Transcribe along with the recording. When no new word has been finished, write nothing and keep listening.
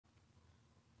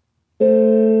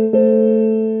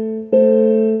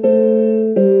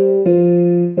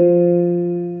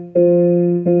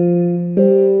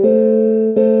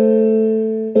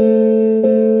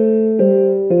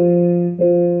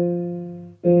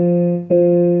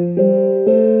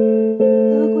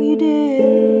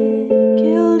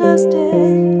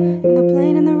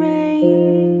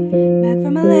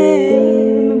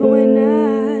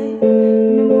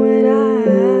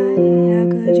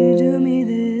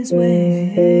its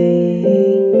way.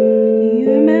 Do you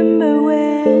remember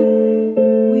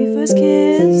when we first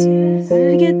kissed? How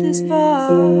did it get this far,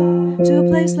 to a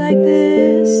place like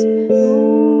this?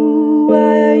 Ooh,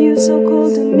 why are you so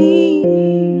cold to me?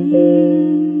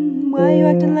 Why are you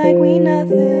acting like we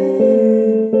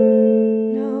nothing?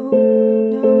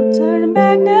 No turning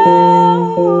back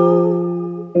now.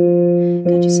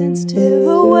 Got you sensitive,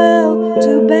 oh well,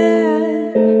 too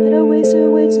bad that I wasted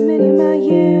way too many of my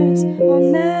years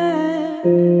on that. Yeah,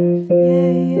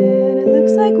 and it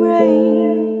looks like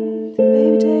rain.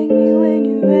 Baby, take me when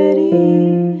you're ready.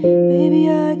 Baby,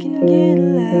 I can get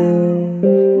loud.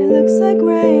 And it looks like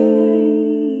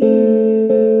rain.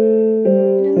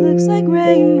 And it looks like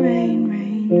rain, rain,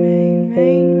 rain, rain,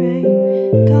 rain, rain.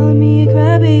 Calling me a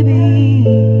crybaby,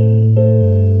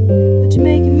 but you're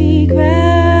making me cry.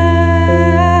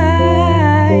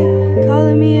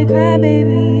 Calling me a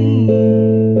crybaby,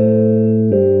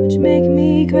 but you're making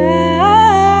me cry.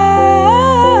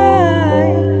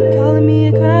 Calling me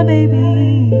a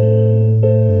crybaby,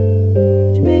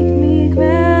 but you're making me cry.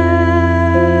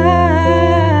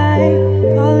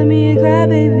 Calling me a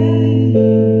crybaby,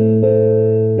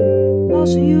 I'll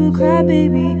show you a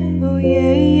crybaby. Oh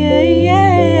yeah, yeah,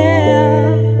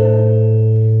 yeah.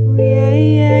 Oh yeah,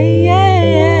 yeah,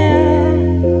 yeah.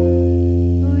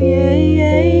 Oh yeah,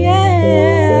 yeah,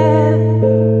 yeah.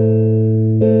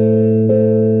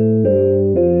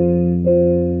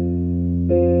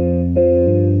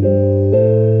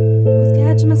 Always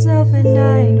catching myself at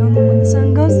night, only when the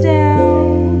sun goes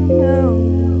down. Oh,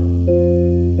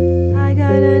 I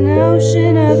got an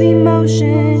ocean of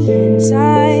emotion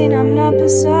inside. I'm not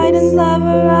Poseidon's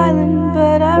lover island,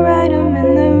 but I ride him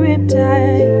in the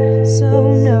riptide.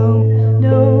 So no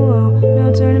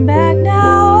turning back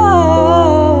now.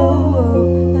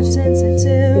 Not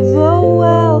sensitive, oh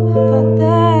well, fuck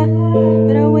that.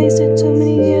 But I wasted too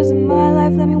many years of my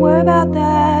life, let me worry about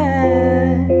that.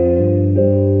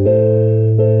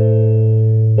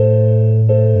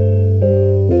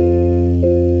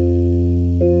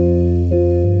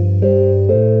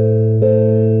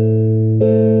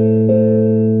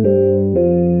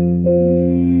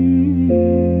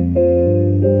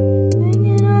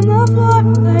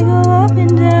 Up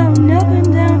and down,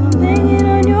 bang it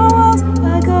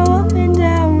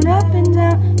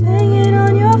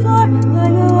on your floor. I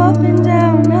go up and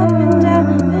down,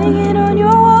 bang it on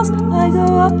your walls. I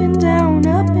go up and down,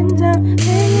 bang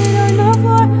it on the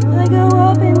floor. I go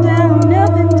up and down,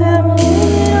 bang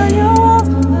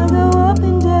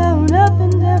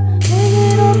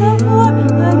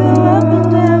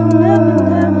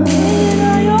it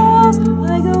on your walls.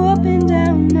 I go up and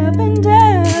down,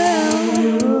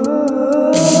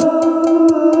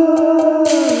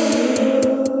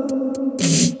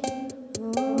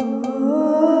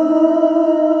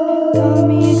 Call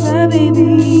me a crybaby,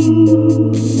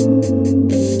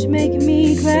 making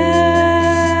me cry.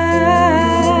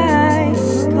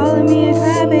 Calling me a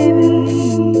crybaby,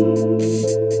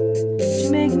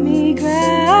 you're making me cry.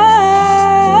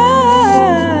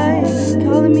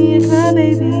 Calling me a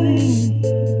crybaby.